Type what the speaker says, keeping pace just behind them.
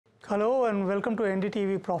Hello and welcome to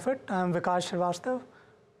NDTV Profit. I am Vikash.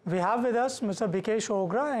 We have with us Mr. Bikesh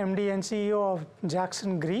Ogra, MD and CEO of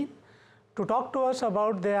Jakson Green, to talk to us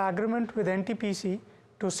about their agreement with NTPC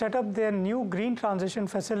to set up their new green transition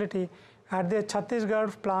facility at their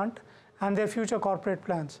Chhattisgarh plant and their future corporate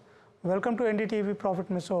plans. Welcome to NDTV Profit,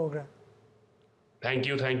 Mr. Ogra. Thank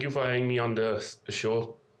you for having me on the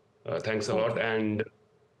show. Thanks a lot. And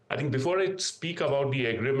I think before I speak about the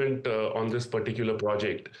agreement on this particular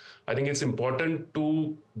project, I think it's important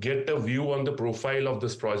to get a view on the profile of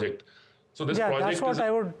this project. So this project that's what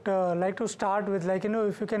I would like to start with.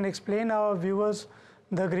 If you can explain our viewers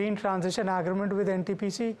the green transition agreement with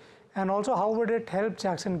NTPC and also how would it help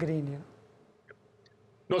Jakson Green?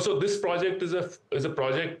 No, so this project is a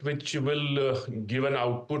project which will give an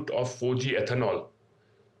output of 4G ethanol.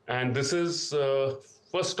 And this is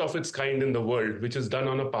first of its kind in the world, which is done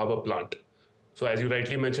on a power plant. So as you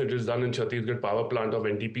rightly mentioned, it is done in Chhattisgarh power plant of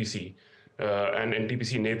NTPC. And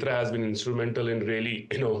NTPC Netra has been instrumental in really,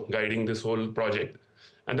 guiding this whole project.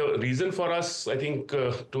 And the reason for us, I think,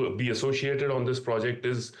 to be associated on this project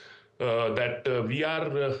is that we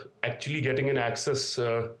are actually getting an access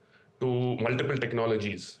to multiple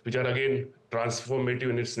technologies, which are again transformative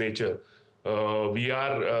in its nature. We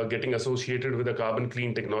are getting associated with the carbon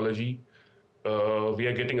clean technology. We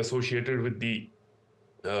are getting associated with the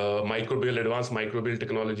advanced microbial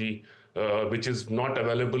technology, which is not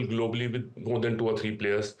available globally with more than 2 or 3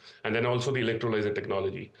 players, and then also the electrolyzer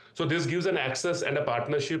technology. So this gives an access and a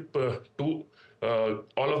partnership to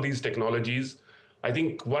all of these technologies. I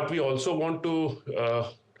think what we also want to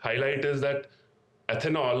highlight is that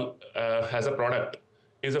ethanol as a product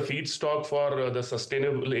is a feedstock for the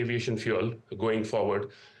sustainable aviation fuel going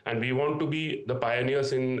forward. And we want to be the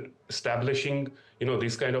pioneers in establishing,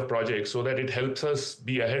 these kind of projects so that it helps us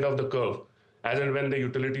be ahead of the curve as and when the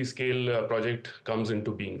utility scale project comes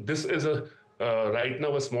into being. This is right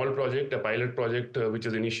now a small project, a pilot project, which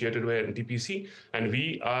is initiated by NTPC, and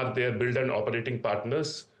we are their build and operating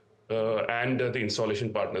partners and the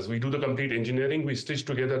installation partners. We do the complete engineering, we stitch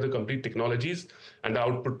together the complete technologies, and the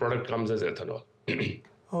output product comes as ethanol.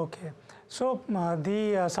 Okay. So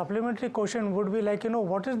the supplementary question would be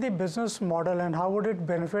what is the business model and how would it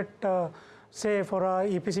benefit, say, for a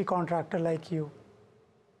EPC contractor like you?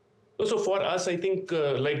 So for us, I think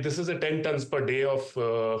this is a 10 tons per day of,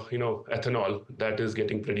 ethanol that is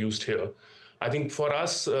getting produced here. I think for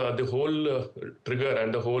us, the whole trigger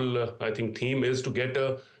and the whole, theme is to get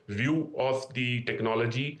a view of the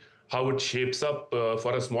technology, how it shapes up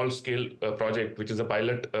for a small scale project, which is a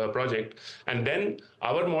pilot project. And then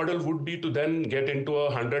our model would be to then get into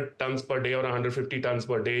 100 tons per day or 150 tons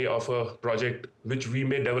per day of a project, which we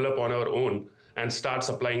may develop on our own and start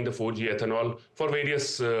supplying the 4G ethanol for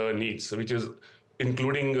various needs, which is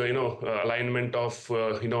including, alignment of,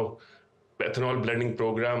 ethanol blending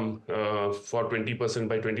program for 20%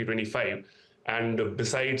 by 2025. And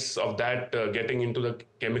besides of that, getting into the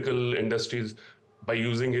chemical industries by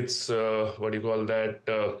using its,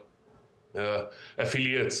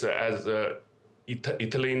 affiliates as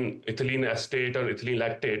ethylene acetate or ethylene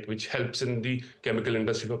lactate, which helps in the chemical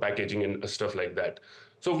industry for packaging and stuff like that.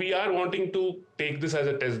 So we are wanting to take this as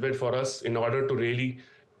a test bed for us in order to really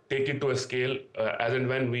take it to a scale as and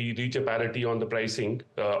when we reach a parity on the pricing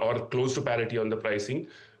or close to parity on the pricing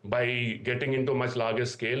by getting into a much larger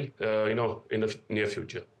scale, in the near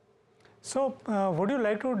future. So would you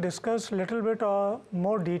like to discuss a little bit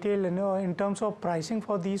more detail in terms of pricing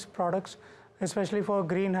for these products, especially for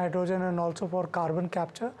green hydrogen and also for carbon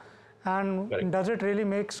capture? And right. Does it really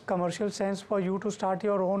make commercial sense for you to start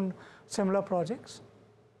your own similar projects?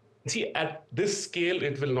 See, at this scale,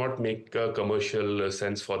 it will not make commercial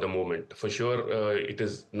sense for the moment. For sure, it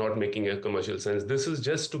is not making a commercial sense. This is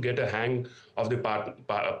just to get a hang of the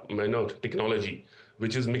technology,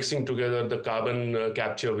 which is mixing together the carbon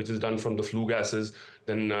capture, which is done from the flue gases,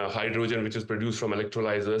 then hydrogen, which is produced from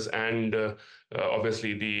electrolyzers, and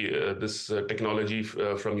obviously this technology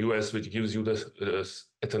from US, which gives you the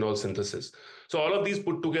ethanol synthesis. So all of these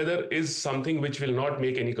put together is something which will not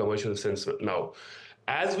make any commercial sense now.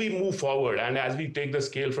 As we move forward and as we take the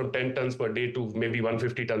scale from 10 tons per day to maybe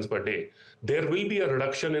 150 tons per day, there will be a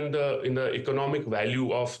reduction in the economic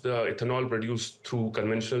value of the ethanol produced through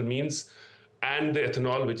conventional means and the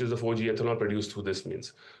ethanol, which is the 4G ethanol produced through this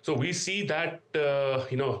means. So we see that,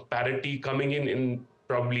 parity coming in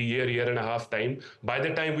probably year and a half time. By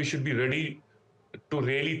the time we should be ready to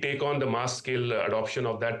really take on the mass scale adoption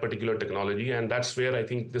of that particular technology. And that's where I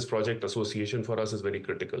think this project association for us is very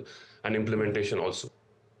critical, and implementation also.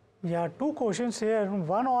 Yeah, 2 questions here.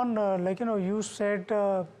 One on, you said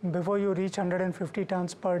before you reach 150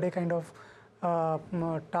 tons per day kind of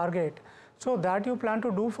target. So that you plan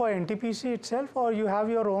to do for NTPC itself, or you have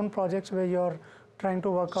your own projects where you're trying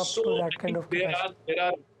to work up So to that I kind think of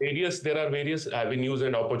capacity? there are various avenues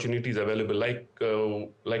and opportunities available.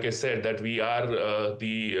 Like I said, that we are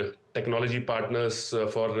the technology partners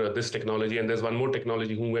for this technology, and there's one more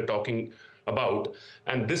technology whom we're talking about.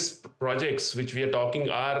 And this projects which we are talking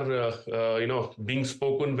are being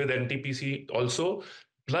spoken with NTPC also.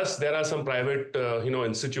 Plus, there are some private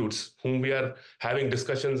institutes whom we are having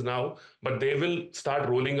discussions now, but they will start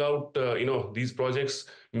rolling out these projects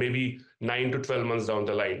maybe 9 to 12 months down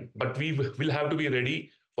the line. But we will have to be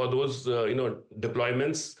ready for those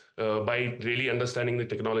deployments by really understanding the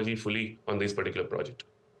technology fully on this particular project.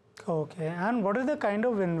 Okay, and what is the kind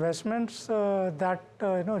of investments that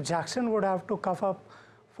Jakson would have to cough up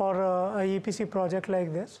for a EPC project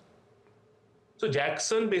like this? So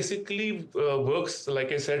Jakson basically works,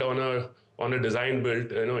 like I said, on a design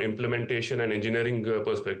build, implementation and engineering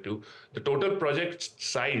perspective. The total project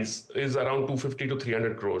size is around 250 to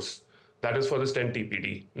 300 crores. That is for this 10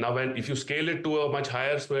 TPD. Now, if you scale it to a much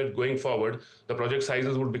higher spread going forward, the project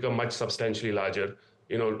sizes would become much substantially larger,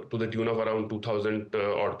 to the tune of around 2,000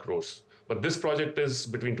 odd crores. But this project is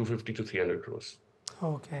between 250 to 300 crores.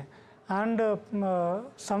 Okay, and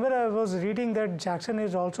somewhere I was reading that Jakson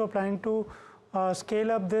is also planning to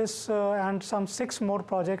scale up this, and some 6 more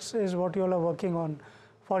projects is what you all are working on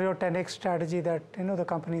for your 10x strategy that the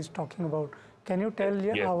company is talking about. Can you tell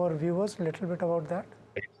Yes. our viewers a little bit about that?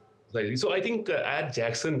 Exactly. So I think at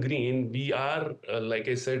Jakson Green, we are, like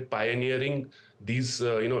I said, pioneering these,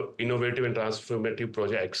 innovative and transformative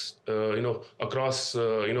projects, across,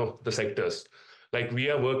 the sectors. Like we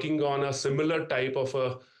are working on a similar type of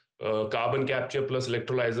a carbon capture plus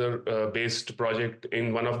electrolyzer based project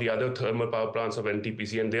in one of the other thermal power plants of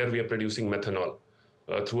NTPC, and there we are producing methanol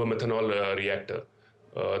through a methanol reactor.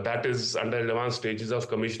 That is under advanced stages of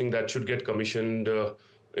commissioning. That should get commissioned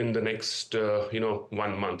in the next 1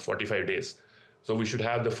 month, 45 days. So we should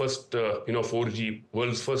have the first 4G,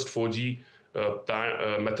 world's first 4G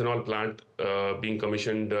methanol plant being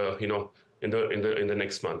commissioned in the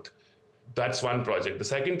next month. That's one project. The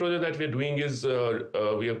second project that we're doing is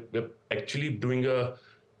we're actually doing a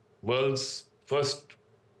world's first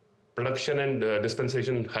production and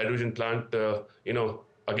dispensation hydrogen plant,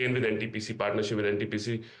 again with NTPC, partnership with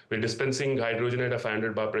NTPC. We're dispensing hydrogen at a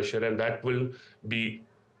 500 bar pressure, and that will be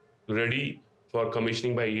ready for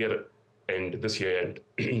commissioning by this year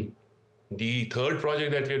end. The third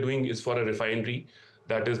project that we're doing is for a refinery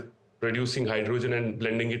that is producing hydrogen and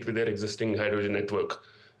blending it with their existing hydrogen network.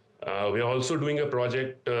 We're also doing a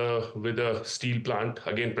project with a steel plant,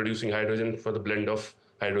 again producing hydrogen for the blend of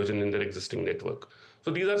hydrogen in their existing network.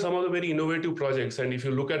 So these are some of the very innovative projects. And if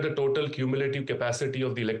you look at the total cumulative capacity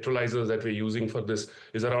of the electrolyzers that we're using for this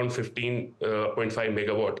is around 15.5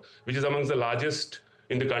 megawatt, which is amongst the largest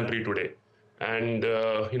in the country today. And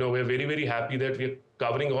we're very, very happy that we're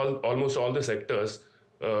covering almost all the sectors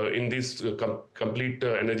in these complete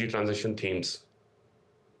energy transition themes.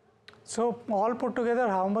 So all put together,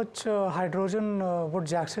 how much hydrogen would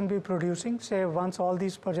Jakson be producing, say, once all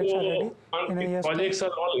these projects are ready So in a once year's time? projects are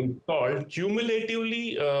all installed,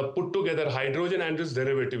 cumulatively put together hydrogen and its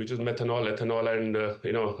derivative, which is methanol, ethanol, and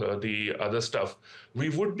the other stuff, we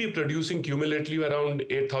would be producing cumulatively around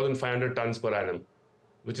 8,500 tons per annum,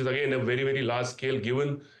 which is again a very, very large scale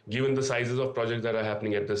given the sizes of projects that are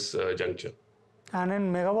happening at this juncture. And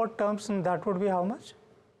in megawatt terms, that would be how much?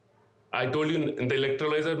 I told you in the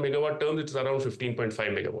electrolyzer megawatt terms, it's around 15.5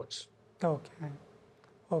 megawatts. Okay.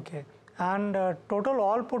 Okay. And total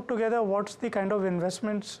all put together, what's the kind of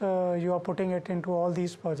investments you are putting it into all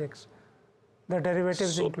these projects, the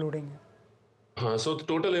derivatives including? So the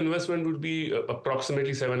total investment would be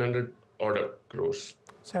approximately 700 crores.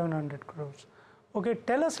 700 crores. Okay,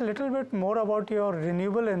 tell us a little bit more about your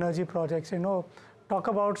renewable energy projects. Talk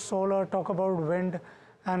about solar, talk about wind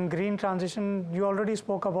and green transition. You already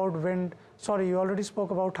spoke about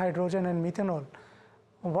hydrogen and methanol.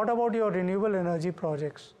 What about your renewable energy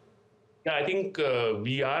projects? Yeah, I think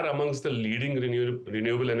we are amongst the leading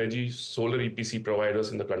renewable energy solar EPC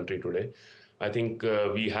providers in the country today. I think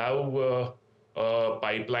we have a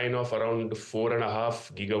pipeline of around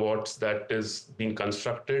 4.5 gigawatts that is being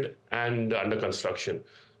constructed and under construction.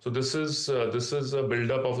 So this is a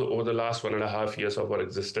buildup of over the last 1.5 years of our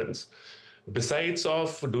existence. Besides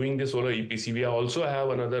of doing the solar EPC, we also have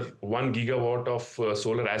another 1 gigawatt of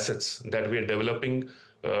solar assets that we are developing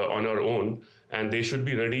on our own, and they should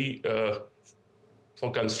be ready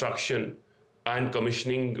for construction and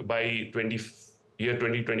commissioning by year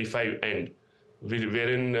 2025 end.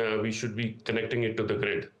 wherein we should be connecting it to the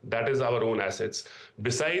grid. That is our own assets.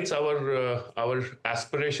 Besides, our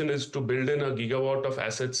aspiration is to build in a gigawatt of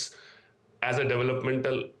assets as a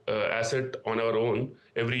developmental asset on our own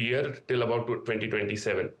every year till about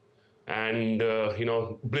 2027. And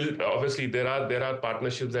build, obviously there are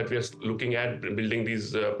partnerships that we are looking at building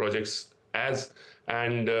these projects as,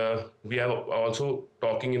 and we are also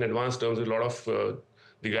talking in advanced terms with a lot of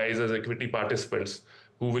the guys as equity participants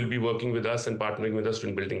who will be working with us and partnering with us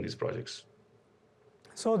in building these projects.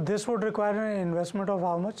 So this would require an investment of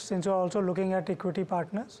how much, since you're also looking at equity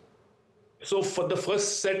partners? So for the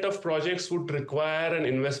first set of projects would require an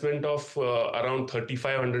investment of around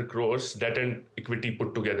 3,500 crores, debt and equity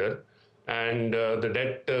put together. And the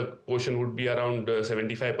debt portion would be around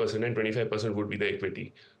 75% and 25% would be the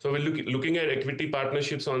equity. So we're looking at equity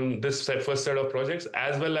partnerships on this first set of projects,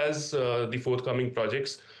 as well as the forthcoming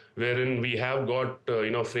projects, wherein we have got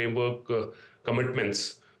framework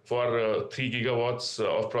commitments for 3 gigawatts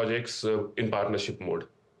of projects in partnership mode,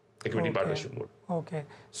 equity partnership mode. Okay.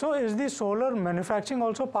 So is the solar manufacturing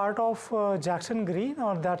also part of Jakson Green,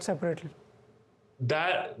 or that separately?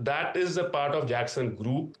 That is a part of Jakson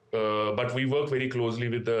Group, but we work very closely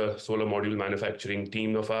with the solar module manufacturing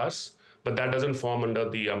team of ours, but that doesn't form under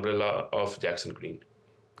the umbrella of Jakson Green.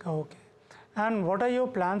 Okay. And what are your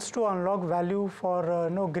plans to unlock value for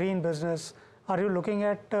green business? Are you looking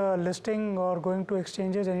at listing or going to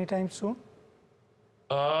exchanges anytime soon?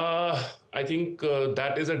 I think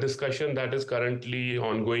that is a discussion that is currently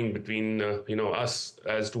ongoing between us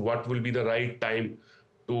as to what will be the right time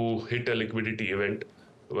to hit a liquidity event,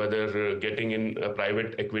 whether getting in a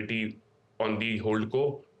private equity on the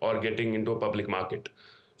holdco or getting into a public market.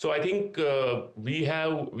 So I think we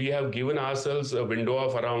have given ourselves a window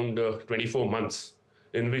of around 24 months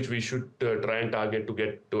in which we should try and target to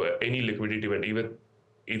get to any liquidity event,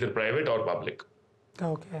 either private or public.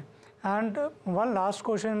 Okay. And one last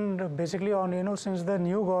question, basically on, since the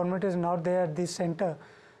new government is not there at the center,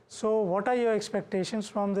 so what are your expectations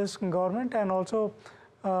from this government? And also,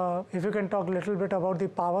 if you can talk a little bit about the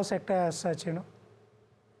power sector as such,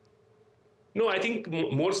 No, I think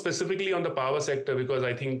more specifically on the power sector, because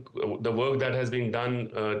I think the work that has been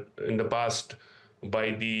done in the past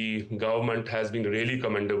by the government has been really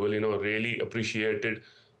commendable, really appreciated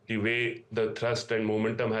the way the thrust and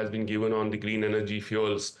momentum has been given on the green energy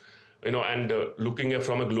fuels. And looking at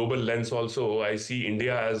from a global lens also, I see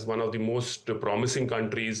India as one of the most promising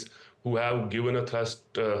countries who have given a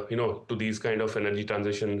thrust, to these kind of energy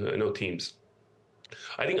transition, themes.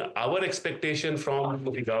 I think our expectation from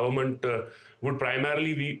the government would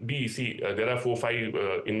primarily be, there are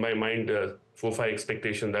 4-5 in my mind, 4-5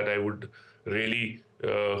 expectations that I would really,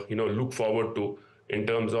 look forward to in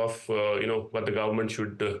terms of, what the government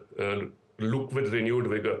should look with renewed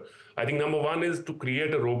vigor. I think number one is to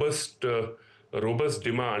create a robust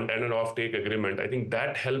demand and an offtake agreement. I think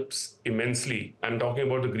that helps immensely. I'm talking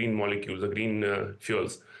about the green molecules, the green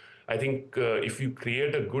fuels. I think if you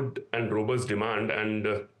create a good and robust demand and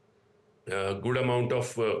good amount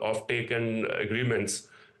of offtake and agreements,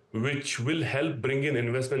 which will help bring in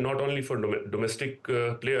investment not only for domestic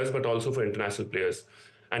players but also for international players.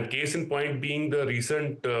 And case in point being the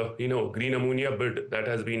recent, green ammonia bid that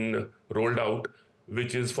has been rolled out,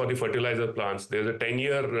 which is for the fertilizer plants. There's a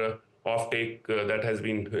 10-year offtake that has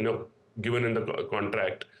been, given in the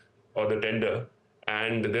contract or the tender.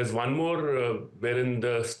 And there's one more wherein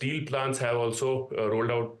the steel plants have also rolled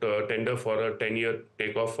out tender for a 10-year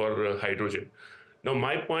takeoff for hydrogen. Now,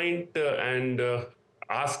 my point and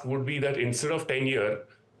ask would be that instead of 10-year,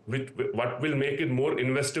 what will make it more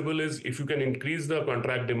investable is if you can increase the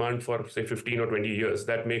contract demand for, say, 15 or 20 years,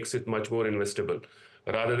 that makes it much more investable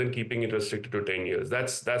rather than keeping it restricted to 10 years.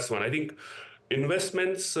 That's one. I think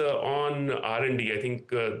investments on R&D, I think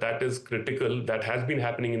that is critical. That has been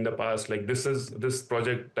happening in the past. Like this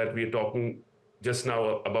project that we're talking just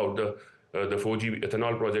now about, the 4G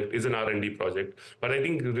ethanol project is an R&D project. But I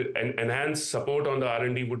think enhanced support on the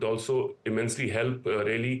R&D would also immensely help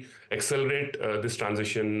really accelerate this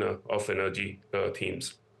transition of energy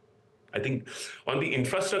themes. I think on the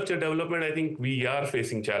infrastructure development, I think we are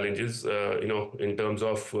facing challenges, in terms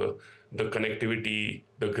of the connectivity,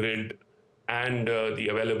 the grid, and the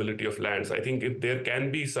availability of lands. I think if there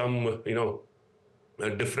can be some, a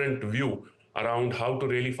different view around how to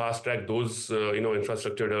really fast track those,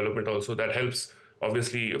 infrastructure development also, that helps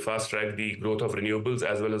obviously fast track the growth of renewables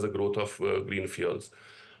as well as the growth of green fuels.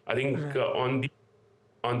 I think on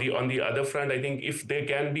the other front, I think if there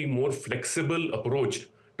can be more flexible approach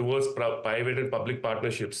towards private and public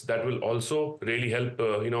partnerships, that will also really help,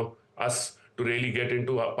 us to really get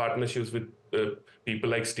into partnerships with people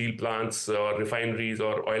like steel plants or refineries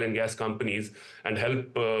or oil and gas companies and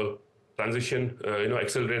help transition,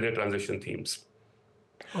 accelerate their transition themes.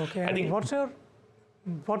 Okay, I and think, what's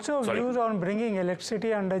your sorry. views on bringing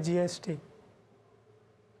electricity under GST?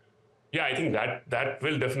 Yeah, I think that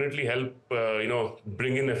will definitely help,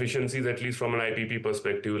 bring in efficiencies, at least from an IPP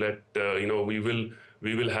perspective. That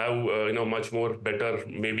we will have much more better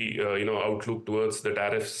maybe outlook towards the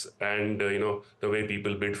tariffs and the way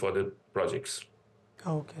people bid for the projects.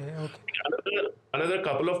 Okay, okay. Another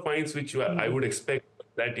couple of points which I would expect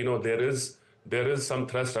that there is some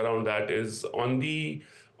thrust around that is on the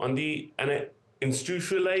an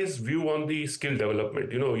institutionalized view on the skill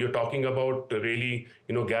development. You're talking about really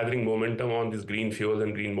gathering momentum on these green fuels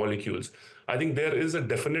and green molecules. I think there is a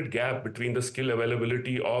definite gap between the skill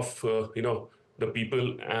availability of the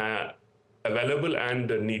people available and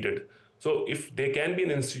needed. So if there can be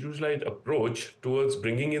an institutionalized approach towards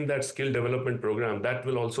bringing in that skill development program, that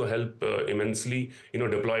will also help immensely,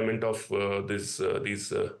 deployment of these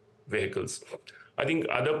vehicles. I think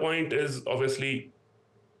other point is obviously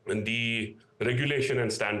the regulation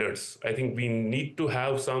and standards. I think we need to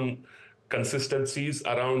have some consistencies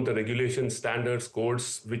around the regulation standards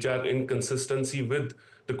codes, which are in consistency with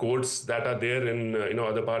the codes that are there in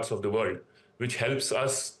other parts of the world, which helps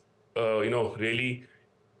us really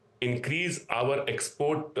increase our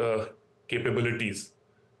export capabilities.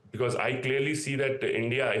 Because I clearly see that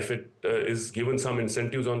India, if it is given some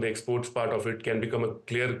incentives on the exports part of it, can become a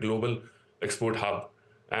clear global export hub.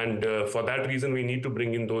 And for that reason, we need to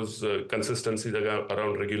bring in those consistencies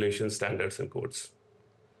around regulation standards and codes.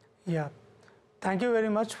 Yeah. Thank you very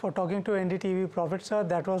much for talking to NDTV Profit, sir.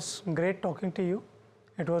 That was great talking to you.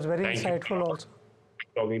 It was very Thank you. insightful also.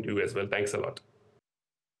 Talking to you as well. Thanks a lot.